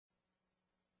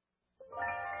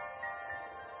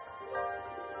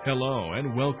Hello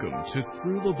and welcome to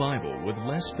Through the Bible with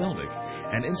Les Feldick,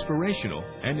 an inspirational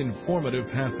and informative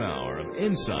half hour of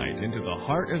insight into the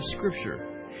heart of Scripture.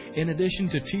 In addition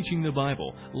to teaching the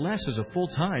Bible, Les is a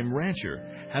full-time rancher,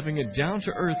 having a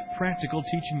down-to-earth, practical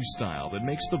teaching style that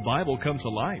makes the Bible come to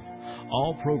life.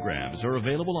 All programs are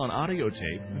available on audio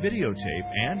tape,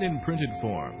 videotape, and in printed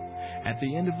form. At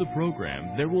the end of the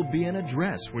program, there will be an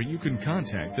address where you can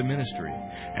contact the ministry.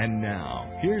 And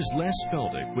now, here's Les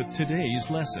Feldick with today's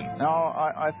lesson. Now,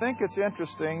 I think it's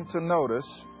interesting to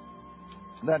notice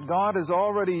that God has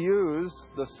already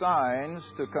used the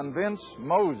signs to convince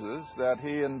Moses that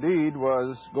he indeed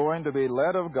was going to be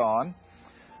led of God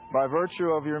by virtue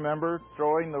of, you remember,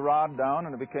 throwing the rod down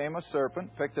and it became a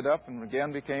serpent, picked it up and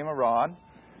again became a rod.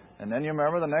 And then you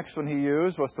remember the next one he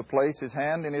used was to place his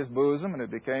hand in his bosom and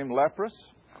it became leprous.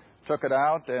 Took it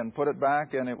out and put it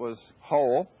back and it was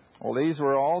whole. Well, these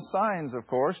were all signs, of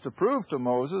course, to prove to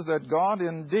Moses that God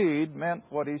indeed meant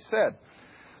what he said.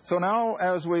 So now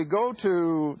as we go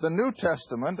to the New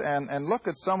Testament and look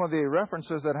at some of the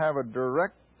references that have a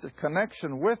direct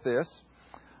connection with this,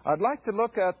 I'd like to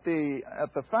look at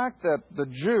the fact that the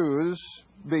Jews,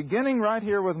 beginning right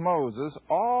here with Moses,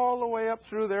 all the way up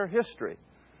through their history,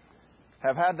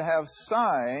 have had to have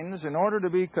signs in order to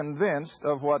be convinced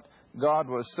of what God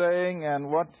was saying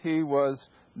and what He was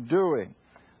doing.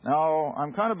 Now,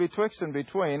 I'm kind of betwixt and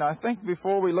between. I think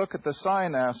before we look at the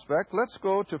sign aspect, let's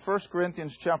go to 1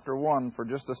 Corinthians chapter 1 for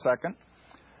just a second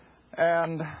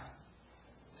and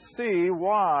see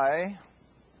why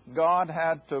God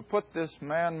had to put this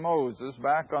man Moses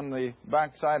back on the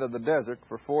backside of the desert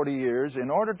for 40 years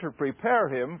in order to prepare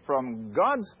him from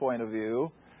God's point of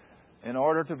view in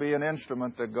order to be an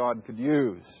instrument that God could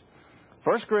use.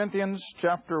 1 Corinthians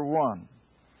chapter 1,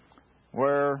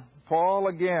 where Paul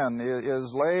again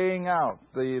is laying out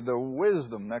the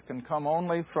wisdom that can come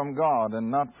only from God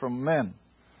and not from men.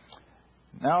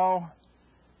 Now,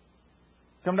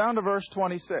 come down to verse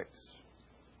 26,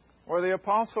 where the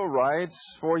apostle writes,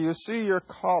 "For you see your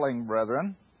calling,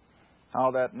 brethren, how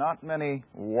that not many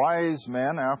wise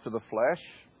men after the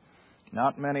flesh,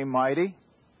 not many mighty,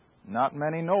 not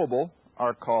many noble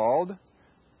are called,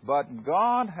 but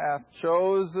God hath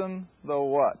chosen the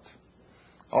what?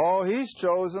 Oh, He's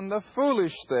chosen the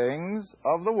foolish things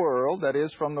of the world," that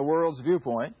is, from the world's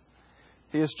viewpoint.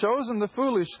 He has chosen the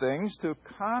foolish things to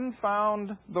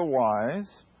confound the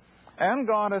wise, and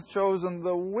God hath chosen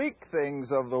the weak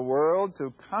things of the world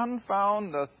to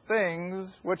confound the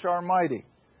things which are mighty.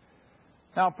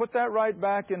 Now, put that right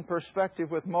back in perspective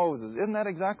with Moses. Isn't that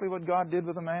exactly what God did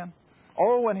with a man?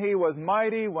 Oh, when he was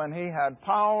mighty, when he had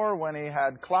power, when he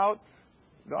had clout,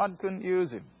 God couldn't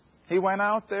use him. He went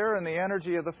out there in the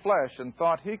energy of the flesh and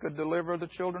thought he could deliver the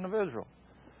children of Israel.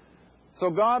 So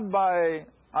God, by,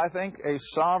 I think, a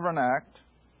sovereign act,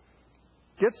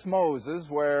 gets Moses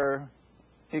where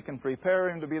He can prepare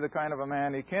him to be the kind of a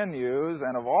man He can use,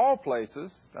 and of all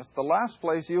places, that's the last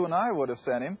place you and I would have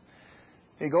sent him,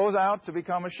 he goes out to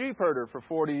become a sheep herder for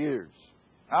 40 years.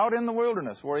 Out in the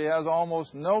wilderness where he has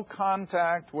almost no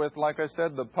contact with, like I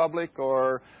said, the public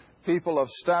or people of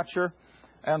stature.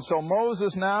 And so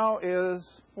Moses now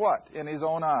is what in his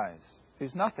own eyes?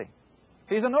 He's nothing.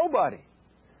 He's a nobody.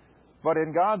 But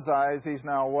in God's eyes, he's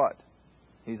now what?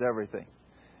 He's everything.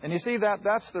 And you see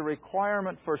that's the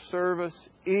requirement for service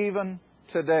even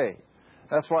today.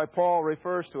 That's why Paul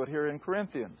refers to it here in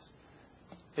Corinthians.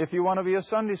 If you want to be a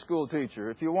Sunday school teacher,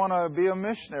 if you want to be a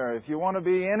missionary, if you want to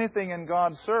be anything in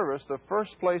God's service, the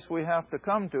first place we have to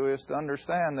come to is to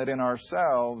understand that in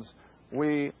ourselves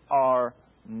we are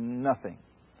nothing.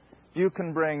 You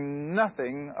can bring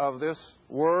nothing of this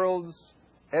world's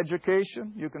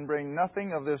education. You can bring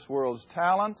nothing of this world's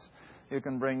talents. You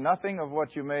can bring nothing of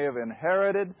what you may have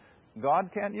inherited.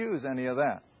 God can't use any of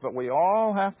that. But we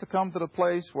all have to come to the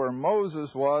place where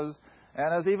Moses was,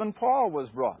 and as even Paul was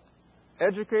brought.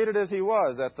 Educated as he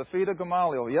was at the feet of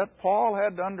Gamaliel, yet Paul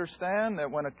had to understand that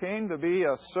when it came to be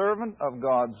a servant of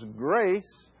God's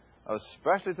grace,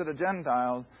 especially to the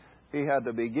Gentiles, he had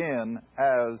to begin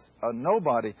as a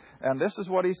nobody. And this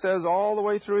is what he says all the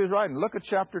way through his writing. Look at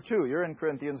chapter 2. You're in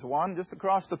Corinthians 1, just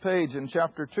across the page in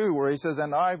chapter 2, where he says,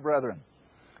 "And I, brethren,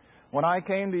 when I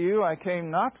came to you, I came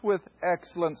not with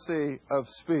excellency of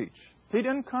speech." He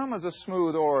didn't come as a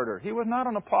smooth orator. He was not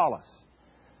an Apollos.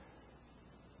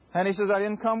 And he says, "I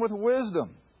didn't come with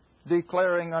wisdom,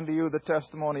 declaring unto you the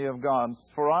testimony of God.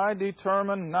 For I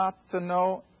determined not to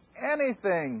know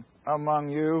anything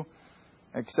among you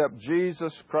except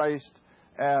Jesus Christ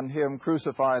and Him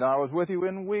crucified. I was with you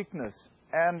in weakness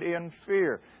and in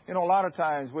fear." You know, a lot of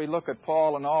times we look at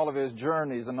Paul and all of his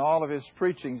journeys and all of his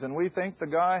preachings, and we think the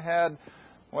guy had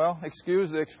well,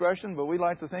 excuse the expression, but we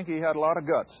like to think he had a lot of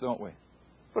guts, don't we?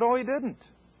 But oh, he didn't.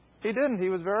 He didn't. He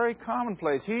was very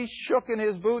commonplace. He shook in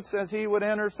his boots as he would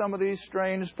enter some of these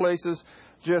strange places,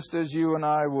 just as you and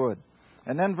I would.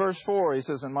 And then verse 4, he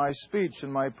says, and my speech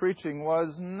and my preaching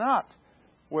was not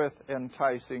with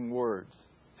enticing words.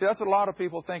 See, that's what a lot of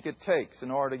people think it takes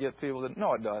in order to get people to...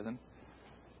 No, it doesn't.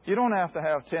 You don't have to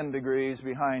have 10 degrees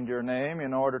behind your name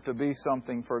in order to be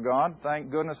something for God.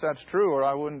 Thank goodness that's true, or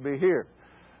I wouldn't be here.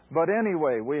 But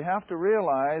anyway, we have to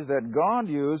realize that God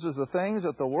uses the things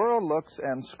that the world looks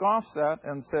and scoffs at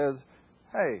and says,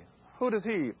 hey, who does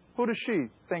she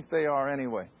think they are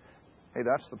anyway? Hey,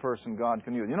 that's the person God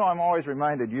can use. You know, I'm always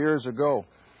reminded years ago,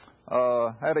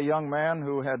 had a young man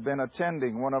who had been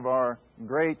attending one of our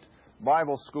great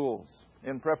Bible schools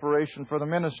in preparation for the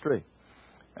ministry.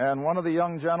 And one of the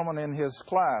young gentlemen in his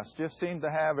class just seemed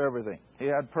to have everything. He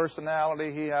had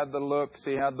personality, he had the looks,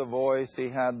 he had the voice, he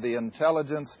had the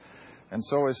intelligence. And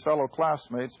so his fellow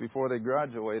classmates, before they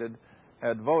graduated,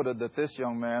 had voted that this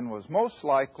young man was most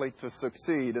likely to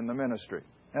succeed in the ministry.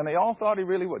 And they all thought he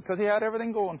really would, because he had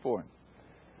everything going for him.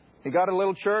 He got a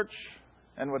little church,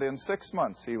 and within 6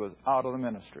 months he was out of the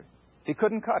ministry. He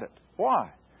couldn't cut it.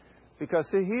 Why? Because,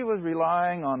 see, he was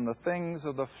relying on the things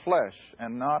of the flesh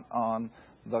and not on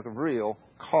the real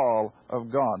call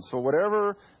of God. So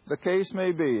whatever the case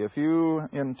may be, if you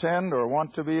intend or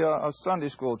want to be a Sunday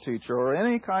school teacher or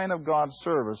any kind of God's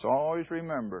service, always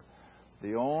remember,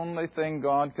 the only thing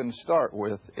God can start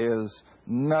with is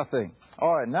nothing.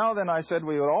 All right, now then I said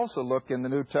we would also look in the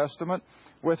New Testament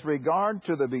with regard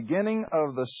to the beginning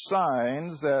of the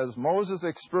signs as Moses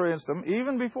experienced them,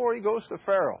 even before he goes to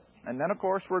Pharaoh. And then, of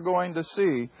course, we're going to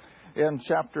see in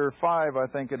chapter 5, I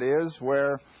think it is,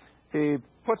 where he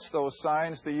puts those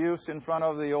signs to use in front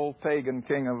of the old pagan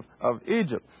king of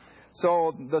Egypt.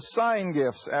 So the sign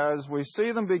gifts, as we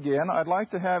see them begin, I'd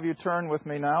like to have you turn with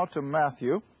me now to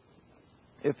Matthew,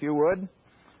 if you would.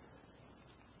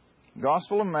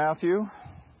 Gospel of Matthew.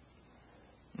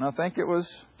 And I think it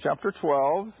was chapter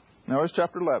 12. No, it was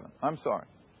chapter 11. I'm sorry.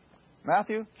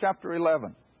 Matthew chapter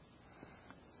 11.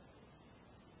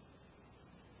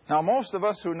 Now, most of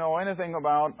us who know anything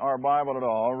about our Bible at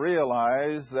all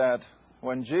realize that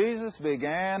when Jesus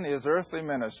began his earthly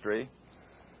ministry,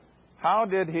 how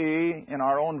did he, in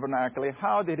our own vernacular,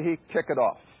 how did he kick it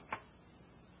off?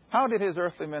 How did his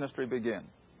earthly ministry begin?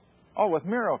 Oh, with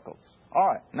miracles. All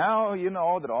right, now you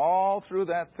know that all through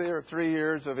that 3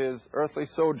 years of his earthly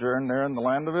sojourn there in the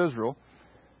land of Israel,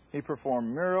 he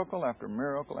performed miracle after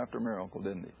miracle after miracle,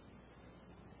 didn't he?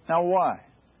 Now, why?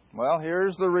 Well,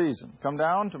 here's the reason. Come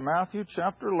down to Matthew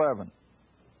chapter 11,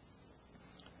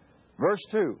 verse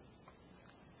 2.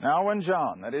 Now when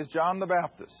John, that is John the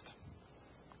Baptist,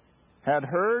 had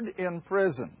heard in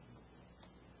prison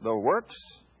the works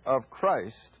of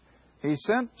Christ, he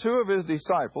sent 2 of his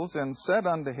disciples and said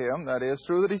unto him, that is,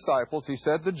 through the disciples, he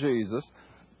said to Jesus,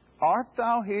 art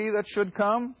thou he that should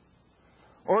come,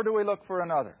 or do we look for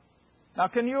another? Now,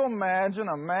 can you imagine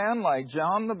a man like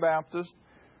John the Baptist,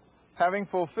 having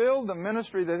fulfilled the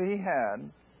ministry that he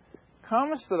had,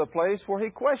 comes to the place where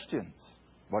he questions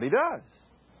what he does?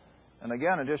 And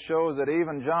again, it just shows that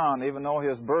even John, even though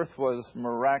his birth was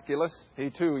miraculous, he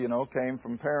too, you know, came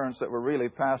from parents that were really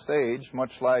past age,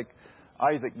 much like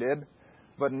Isaac did.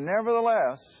 But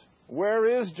nevertheless,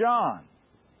 where is John?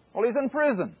 Well, he's in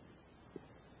prison.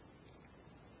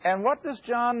 And what does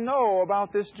John know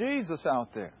about this Jesus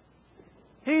out there?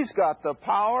 He's got the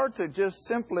power to just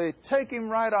simply take him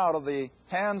right out of the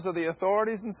hands of the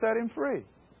authorities and set him free.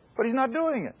 But he's not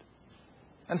doing it.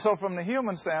 And so from the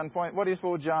human standpoint, what do you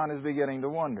suppose John is beginning to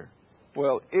wonder?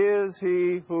 Well, is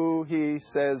he who he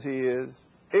says he is?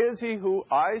 Is he who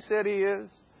I said he is?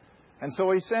 And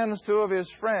so he sends 2 of his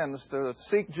friends to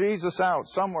seek Jesus out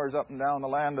somewhere up and down the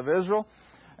land of Israel.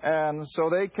 And so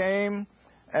they came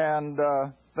and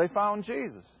they found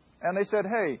Jesus. And they said,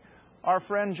 hey, our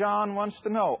friend John wants to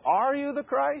know, are you the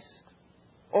Christ?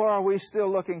 Or are we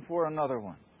still looking for another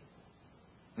one?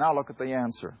 Now look at the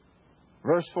answer.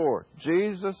 Verse 4,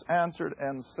 Jesus answered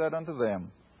and said unto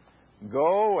them,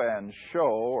 go and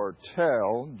show or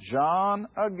tell John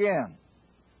again.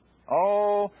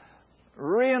 Oh,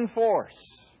 reinforce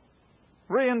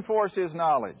his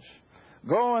knowledge.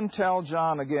 Go and tell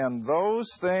John again those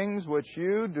things which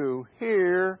you do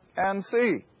hear and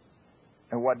see.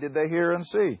 And what did they hear and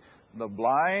see? The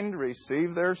blind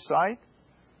receive their sight,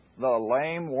 the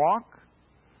lame walk,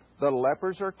 the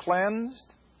lepers are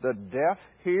cleansed, the deaf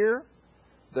hear,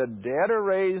 the dead are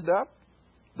raised up,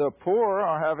 the poor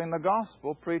are having the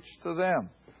gospel preached to them.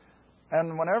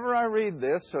 And whenever I read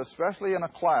this, especially in a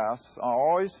class, I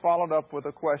always followed up with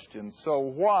a question. So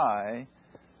why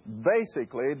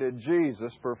basically did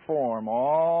Jesus perform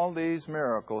all these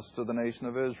miracles to the nation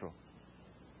of Israel?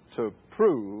 To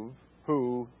prove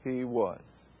who He was.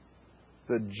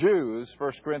 The Jews,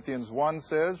 1 Corinthians 1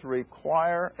 says,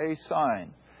 require a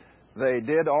sign. They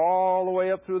did all the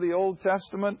way up through the Old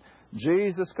Testament.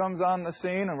 Jesus comes on the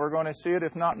scene, and we're going to see it,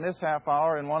 if not in this half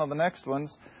hour, in one of the next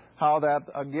ones, how that,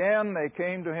 again, they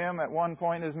came to Him at one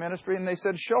point in His ministry, and they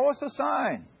said, show us a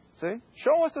sign. See?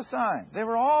 Show us a sign. They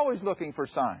were always looking for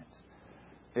signs.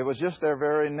 It was just their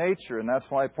very nature, and that's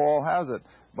why Paul has it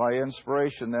by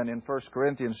inspiration then in 1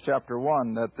 Corinthians chapter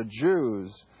 1, that the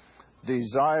Jews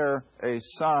desire a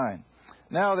sign.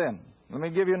 Now then, let me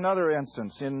give you another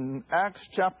instance. In Acts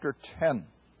chapter 10.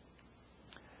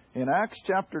 In Acts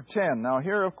chapter 10, now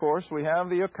here, of course, we have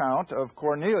the account of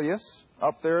Cornelius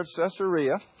up there at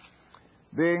Caesarea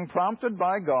being prompted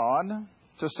by God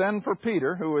to send for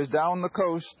Peter, who is down the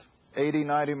coast 80,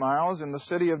 90 miles in the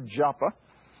city of Joppa.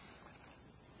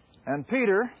 And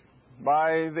Peter,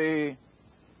 by the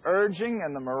urging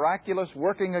and the miraculous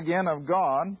working again of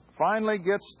God, finally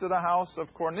gets to the house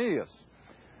of Cornelius.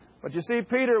 But you see,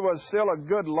 Peter was still a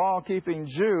good law-keeping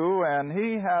Jew, and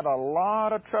he had a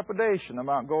lot of trepidation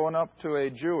about going up to a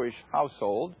Jewish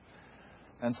household.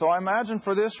 And so I imagine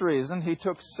for this reason, he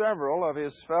took several of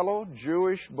his fellow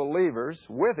Jewish believers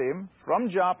with him from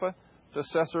Joppa to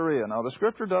Caesarea. Now, the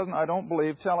Scripture doesn't, I don't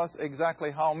believe, tell us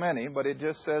exactly how many, but it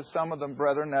just says some of the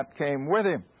brethren that came with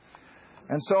him.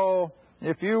 And so,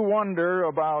 if you wonder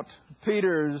about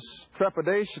Peter's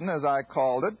trepidation, as I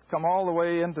called it, come all the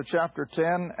way into chapter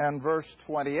 10 and verse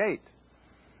 28.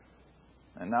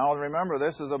 And now remember,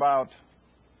 this is about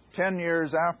 10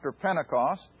 years after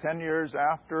Pentecost, 10 years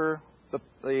after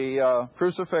the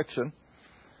crucifixion.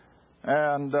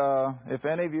 And if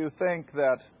any of you think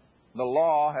that the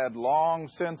law had long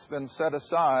since been set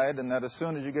aside and that as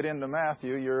soon as you get into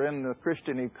Matthew, you're in the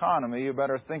Christian economy, you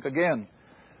better think again.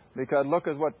 Because look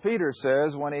at what Peter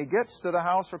says when he gets to the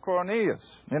house of Cornelius.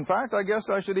 In fact, I guess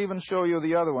I should even show you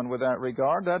the other one with that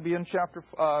regard. That'd be in chapter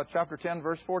 10,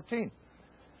 verse 14.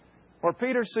 Where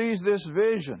Peter sees this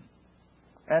vision.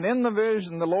 And in the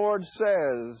vision, the Lord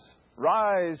says,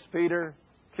 rise, Peter,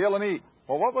 kill and eat.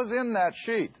 Well, what was in that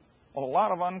sheet? Well, a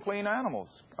lot of unclean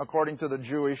animals, according to the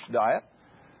Jewish diet.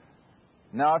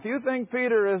 Now, if you think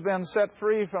Peter has been set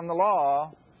free from the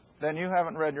law, then you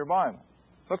haven't read your Bible.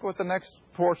 Look what the next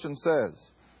portion says.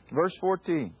 Verse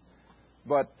 14.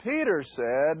 But Peter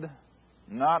said,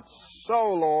 not so,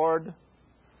 Lord.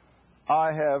 I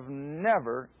have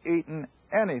never eaten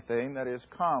anything that is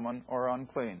common or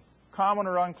unclean. Common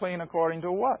or unclean according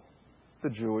to what? The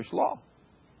Jewish law.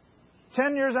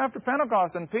 10 years after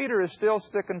Pentecost, and Peter is still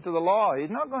sticking to the law. He's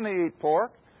not going to eat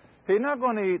pork. He's not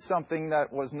going to eat something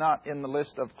that was not in the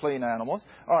list of clean animals.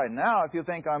 All right, now, if you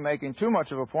think I'm making too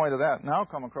much of a point of that, now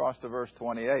come across to verse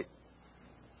 28.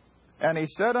 And he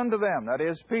said unto them, that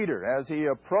is Peter, as he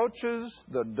approaches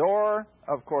the door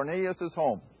of Cornelius'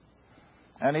 home.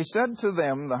 And he said to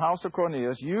them, the house of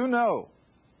Cornelius, you know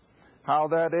how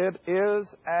that it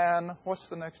is an, what's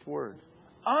the next word?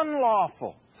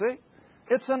 Unlawful. See?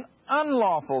 It's an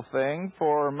unlawful thing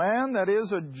for a man that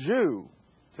is a Jew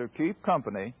to keep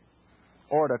company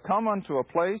or to come unto a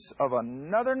place of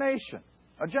another nation,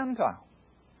 a Gentile.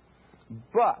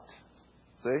 But,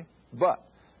 see, but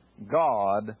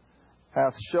God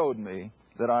hath showed me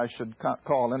that I should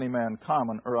call any man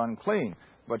common or unclean.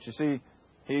 But you see,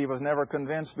 he was never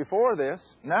convinced before this.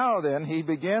 Now then, he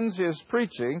begins his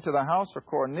preaching to the house of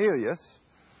Cornelius,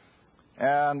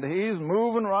 and he's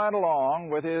moving right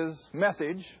along with his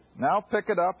message. Now pick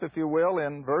it up, if you will,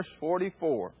 in verse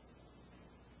 44.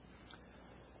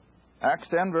 Acts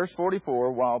 10, verse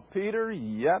 44, while Peter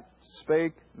yet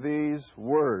spake these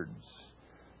words,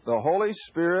 the Holy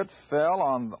Spirit fell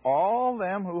on all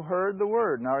them who heard the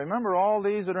word. Now remember, all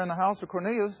these that are in the house of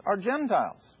Cornelius are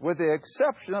Gentiles, with the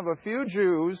exception of a few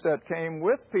Jews that came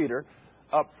with Peter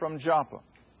up from Joppa.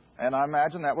 And I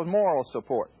imagine that was moral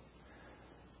support.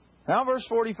 Now verse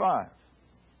 45,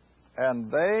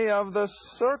 and they of the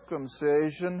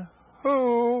circumcision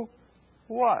who,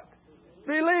 what?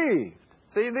 Believed.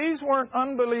 See, these weren't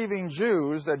unbelieving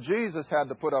Jews that Jesus had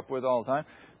to put up with all the time.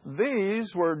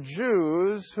 These were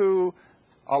Jews who,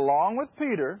 along with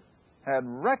Peter, had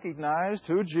recognized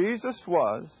who Jesus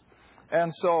was.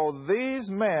 And so these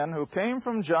men who came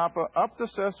from Joppa up to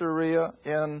Caesarea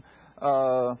in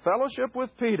fellowship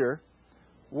with Peter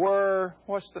were,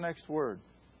 what's the next word?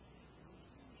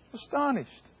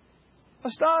 Astonished.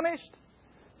 Astonished.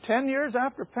 10 years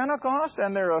after Pentecost,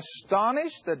 and they're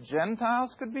astonished that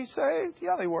Gentiles could be saved?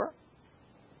 Yeah, they were.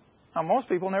 Now, most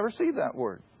people never see that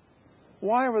word.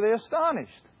 Why were they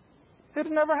astonished? It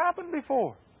had never happened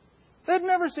before. They'd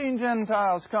never seen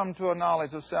Gentiles come to a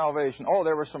knowledge of salvation. Oh,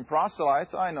 there were some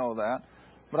proselytes, I know that.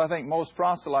 But I think most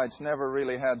proselytes never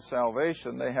really had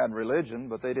salvation. They had religion,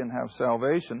 but they didn't have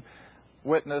salvation.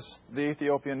 Witness the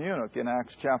Ethiopian eunuch in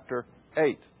Acts chapter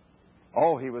 8.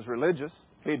 Oh, he was religious.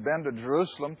 He'd been to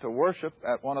Jerusalem to worship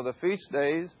at one of the feast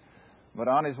days. But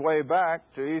on his way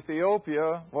back to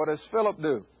Ethiopia, what does Philip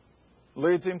do?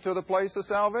 Leads him to the place of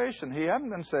salvation. He hadn't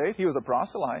been saved. He was a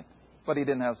proselyte, but he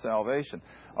didn't have salvation.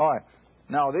 All right.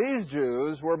 Now, these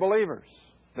Jews were believers.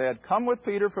 They had come with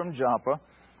Peter from Joppa,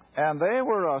 and they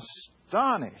were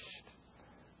astonished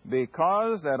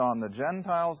because that on the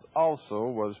Gentiles also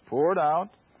was poured out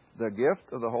the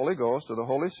gift of the Holy Ghost, or the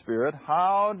Holy Spirit.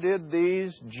 How did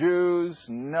these Jews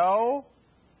know?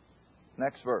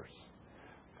 Next verse.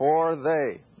 For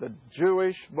they, the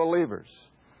Jewish believers,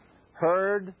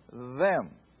 heard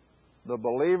them, the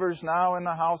believers now in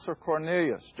the house of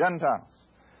Cornelius, Gentiles,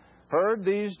 heard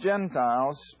these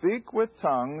Gentiles speak with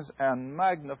tongues and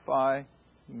magnify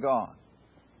God.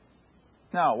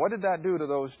 Now, what did that do to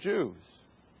those Jews?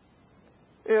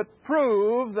 It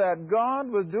proved that God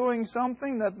was doing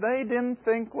something that they didn't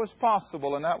think was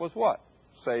possible, and that was what?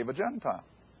 Save a Gentile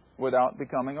without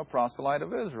becoming a proselyte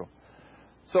of Israel.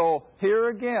 So here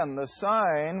again, the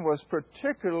sign was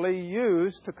particularly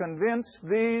used to convince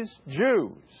these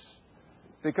Jews.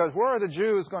 Because where are the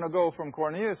Jews going to go from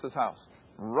Cornelius' house?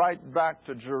 Right back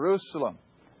to Jerusalem.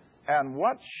 And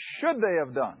what should they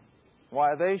have done?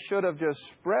 Why, they should have just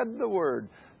spread the word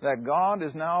that God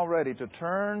is now ready to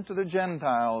turn to the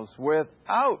Gentiles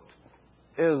without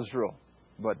Israel.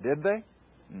 But did they?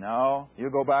 No. You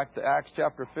go back to Acts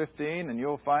chapter 15 and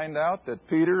you'll find out that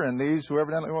Peter and these who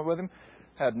evidently went with him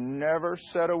had never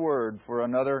said a word for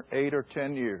another 8 or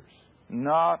 10 years.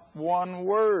 Not one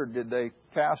word did they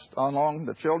cast along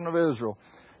the children of Israel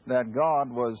that God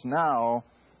was now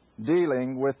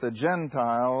dealing with the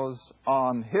Gentiles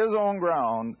on His own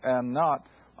ground and not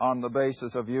on the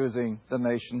basis of using the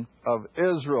nation of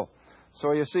Israel.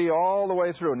 So you see all the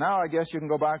way through. Now I guess you can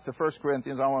go back to 1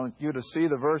 Corinthians. I want you to see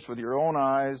the verse with your own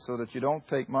eyes so that you don't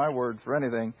take my word for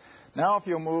anything. Now if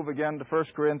you'll move again to 1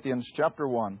 Corinthians chapter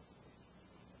 1.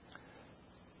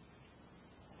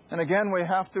 And again, we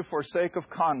have to, for sake of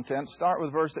content, start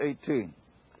with verse 18.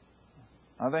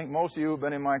 I think most of you have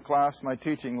been in my class, my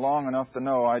teaching, long enough to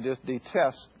know I just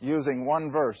detest using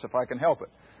one verse if I can help it.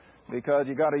 Because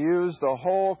you've got to use the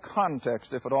whole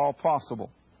context if at all possible.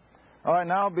 All right,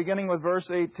 now beginning with verse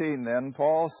 18 then,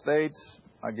 Paul states,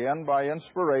 again by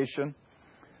inspiration,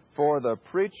 for the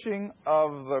preaching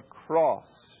of the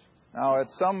cross. Now at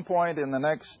some point in the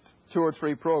next 2 or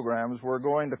 3 programs, we're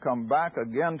going to come back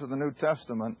again to the New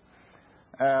Testament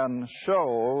and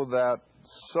show that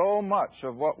so much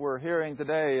of what we're hearing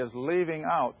today is leaving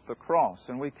out the cross,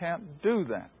 and we can't do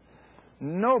that.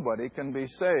 Nobody can be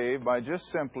saved by just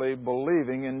simply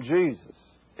believing in Jesus.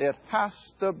 It has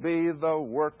to be the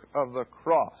work of the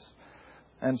cross.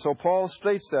 And so Paul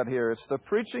states that here. It's the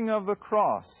preaching of the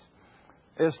cross.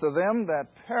 It's to them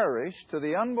that perish, to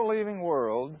the unbelieving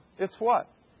world, it's what?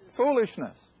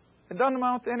 Foolishness. It doesn't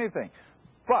amount to anything.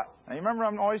 But, now you remember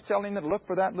I'm always telling you to look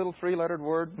for that little 3-lettered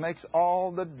word. Makes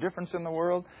all the difference in the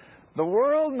world. The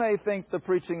world may think the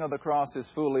preaching of the cross is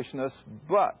foolishness,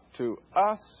 but to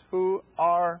us who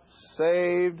are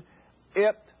saved,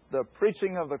 the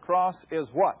preaching of the cross is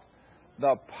what?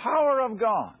 The power of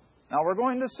God. Now we're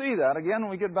going to see that again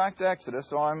when we get back to Exodus,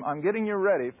 so I'm getting you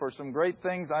ready for some great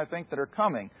things I think that are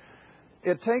coming.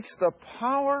 It takes the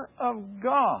power of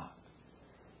God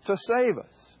to save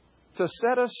us, to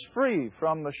set us free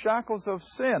from the shackles of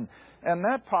sin. And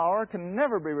that power can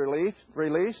never be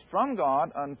released from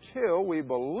God until we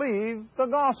believe the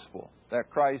gospel,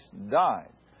 that Christ died,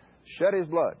 shed His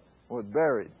blood, was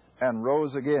buried, and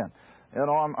rose again. You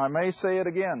know, I may say it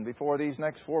again before these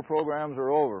next 4 programs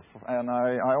are over. And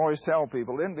I always tell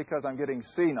people, it isn't because I'm getting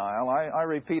senile. I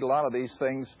repeat a lot of these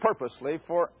things purposely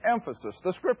for emphasis.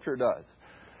 The Scripture does.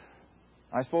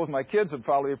 I suppose my kids would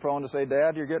probably be prone to say,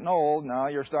 Dad, you're getting old. Now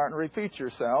you're starting to repeat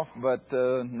yourself. But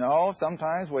no,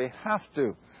 sometimes we have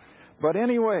to. But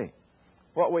anyway,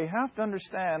 what we have to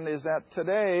understand is that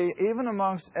today, even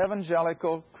amongst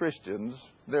evangelical Christians,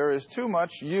 there is too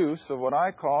much use of what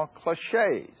I call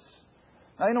cliches.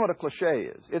 Now, you know what a cliche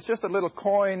is. It's just a little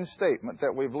coined statement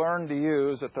that we've learned to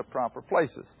use at the proper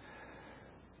places.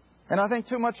 And I think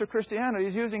too much of Christianity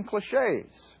is using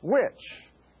cliches, which,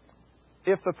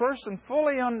 if the person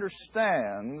fully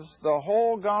understands the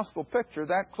whole gospel picture,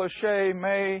 that cliche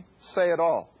may say it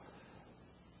all.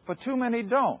 But too many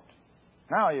don't.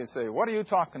 Now you say, what are you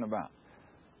talking about?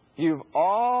 You've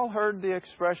all heard the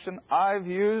expression, I've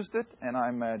used it, and I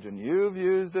imagine you've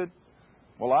used it.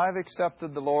 well, I've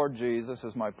accepted the Lord Jesus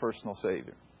as my personal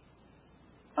Savior.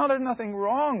 Now, there's nothing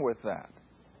wrong with that.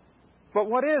 But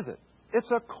what is it?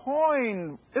 It's a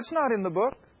coin. It's not in the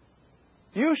book.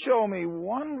 You show me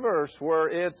one verse where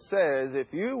it says,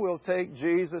 if you will take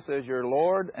Jesus as your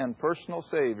Lord and personal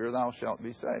Savior, thou shalt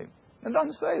be saved. It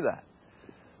doesn't say that.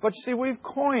 But you see, we've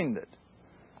coined it.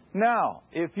 Now,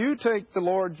 if you take the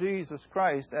Lord Jesus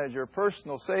Christ as your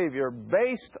personal Savior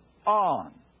based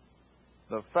on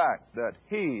the fact that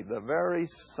He, the very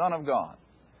Son of God,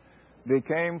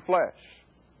 became flesh,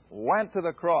 went to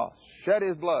the cross, shed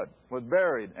His blood, was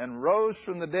buried, and rose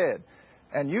from the dead,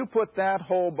 and you put that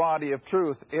whole body of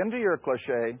truth into your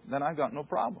cliché, then I've got no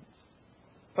problems.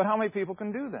 But how many people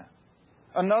can do that?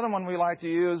 Another one we like to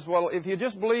use, well, if you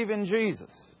just believe in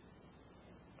Jesus.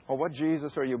 Well, what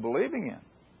Jesus are you believing in?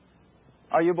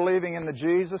 Are you believing in the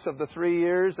Jesus of the 3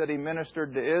 years that He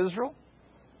ministered to Israel?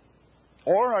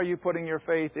 Or are you putting your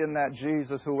faith in that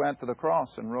Jesus who went to the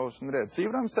cross and rose from the dead? See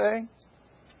what I'm saying?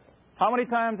 How many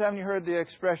times haven't you heard the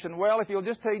expression, well, if you'll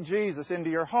just take Jesus into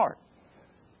your heart?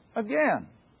 Again,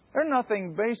 there's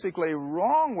nothing basically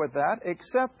wrong with that,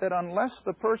 except that unless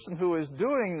the person who is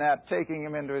doing that, taking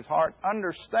Him into his heart,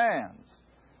 understands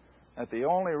that the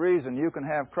only reason you can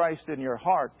have Christ in your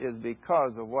heart is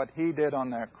because of what He did on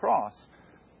that cross,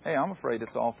 hey, I'm afraid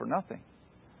it's all for nothing.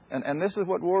 And this is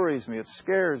what worries me. It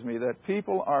scares me that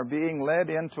people are being led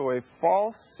into a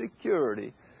false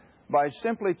security by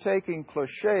simply taking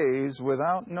cliches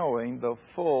without knowing the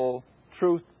full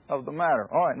truth of the matter.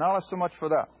 All right, now that's so much for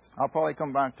that. I'll probably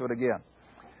come back to it again.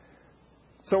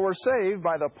 So we're saved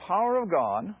by the power of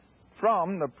God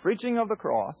from the preaching of the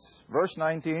cross. Verse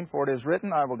 19, for it is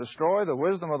written, I will destroy the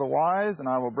wisdom of the wise, and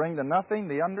I will bring to nothing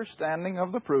the understanding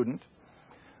of the prudent.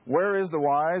 Where is the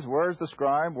wise? Where is the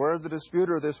scribe? Where is the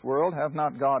disputer of this world? Hath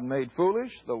not God made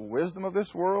foolish the wisdom of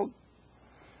this world?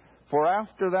 For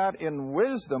after that, in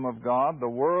wisdom of God, the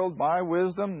world by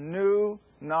wisdom knew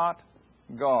not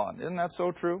God. Isn't that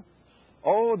so true?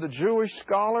 Oh, the Jewish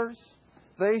scholars,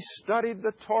 they studied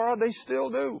the Torah. They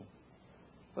still do.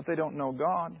 But they don't know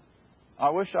God. I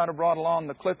wish I'd have brought along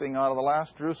the clipping out of the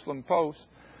last Jerusalem Post.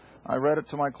 I read it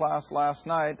to my class last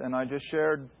night, and I just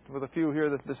shared with a few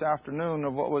here this afternoon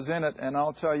of what was in it. And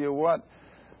I'll tell you what,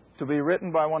 to be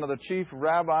written by one of the chief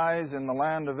rabbis in the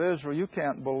land of Israel, you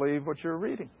can't believe what you're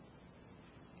reading.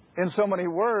 In so many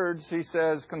words, he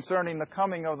says, concerning the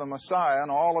coming of the Messiah, and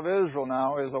all of Israel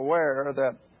now is aware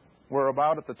that we're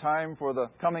about at the time for the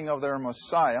coming of their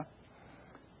Messiah.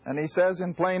 And he says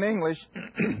in plain English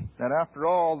that after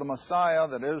all, the Messiah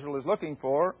that Israel is looking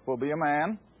for will be a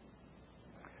man.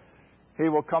 He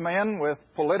will come in with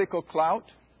political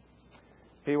clout.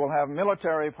 He will have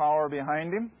military power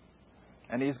behind him.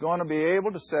 And he's going to be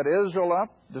able to set Israel up,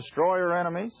 destroy her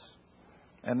enemies,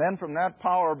 and then from that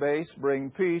power base bring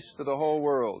peace to the whole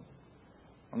world.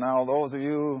 Now, those of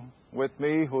you with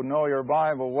me who know your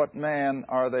Bible, what man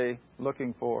are they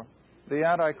looking for? The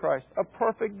Antichrist. A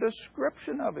perfect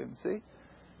description of him, see?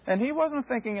 And he wasn't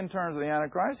thinking in terms of the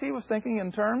Antichrist. He was thinking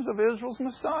in terms of Israel's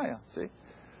Messiah, see?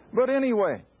 But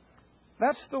anyway,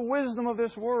 that's the wisdom of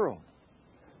this world.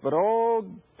 But oh,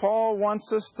 Paul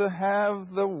wants us to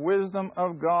have the wisdom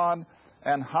of God.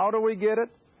 And how do we get it?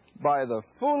 By the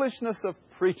foolishness of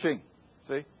preaching.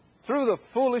 See? Through the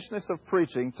foolishness of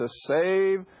preaching to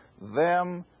save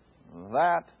them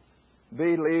that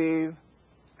believe.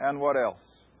 And what else?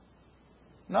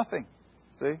 Nothing.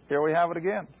 See? Here we have it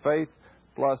again. Faith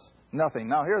plus nothing.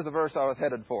 Now here's the verse I was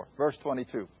headed for. Verse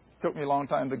 22. Took me a long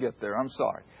time to get there. I'm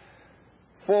sorry.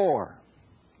 For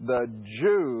the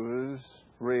Jews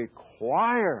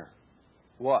require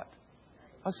what?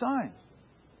 A sign.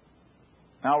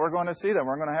 Now we're going to see that.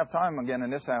 We're going to have time again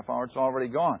in this half hour. It's already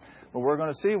gone. But we're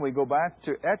going to see, we go back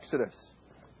to Exodus.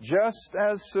 Just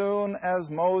as soon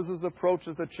as Moses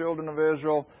approaches the children of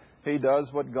Israel, he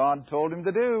does what God told him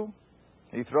to do.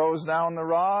 He throws down the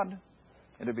rod,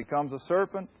 and it becomes a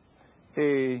serpent.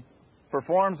 He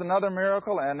performs another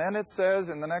miracle, and then it says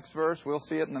in the next verse, we'll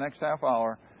see it in the next half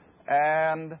hour,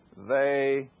 and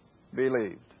they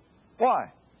believed.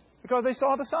 Why? Because they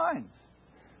saw the signs.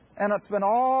 And it's been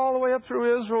all the way up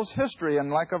through Israel's history. And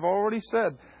like I've already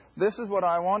said, this is what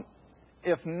I want,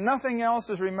 if nothing else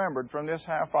is remembered from this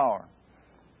half hour.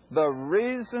 The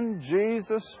reason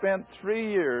Jesus spent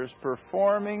 3 years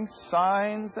performing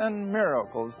signs and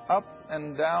miracles up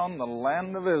and down the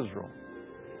land of Israel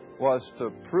was to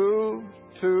prove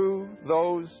to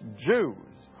those Jews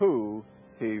who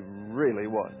He really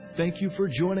was. Thank you for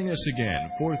joining us again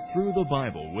for Through the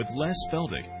Bible with Les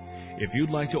Feldick. If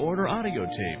you'd like to order audio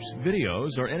tapes,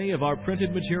 videos, or any of our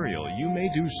printed material, you may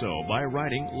do so by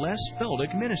writing Les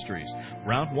Feldick Ministries,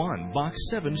 Route 1, Box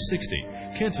 760,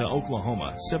 Kinta,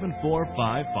 Oklahoma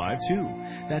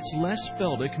 74552. That's Les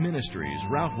Feldick Ministries,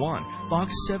 Route 1,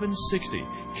 Box 760,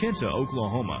 Kinta,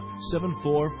 Oklahoma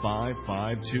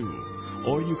 74552.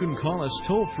 Or you can call us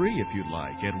toll-free if you'd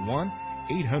like at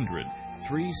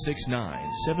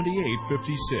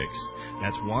 1-800-369-7856.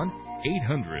 That's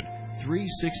 1-800-369-7856.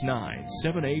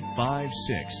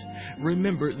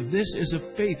 Remember, this is a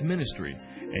faith ministry,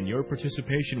 and your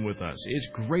participation with us is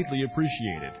greatly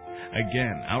appreciated.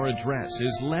 Again, our address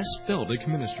is Les Feldick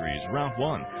Ministries, Route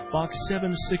 1, Box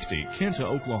 760, Kinta,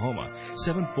 Oklahoma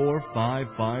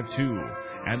 74552.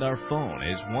 And our phone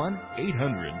is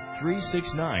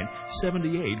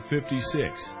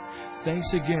 1-800-369-7856.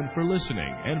 Thanks again for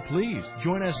listening, and please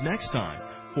join us next time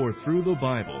for Through the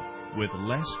Bible with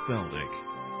Les Feldick.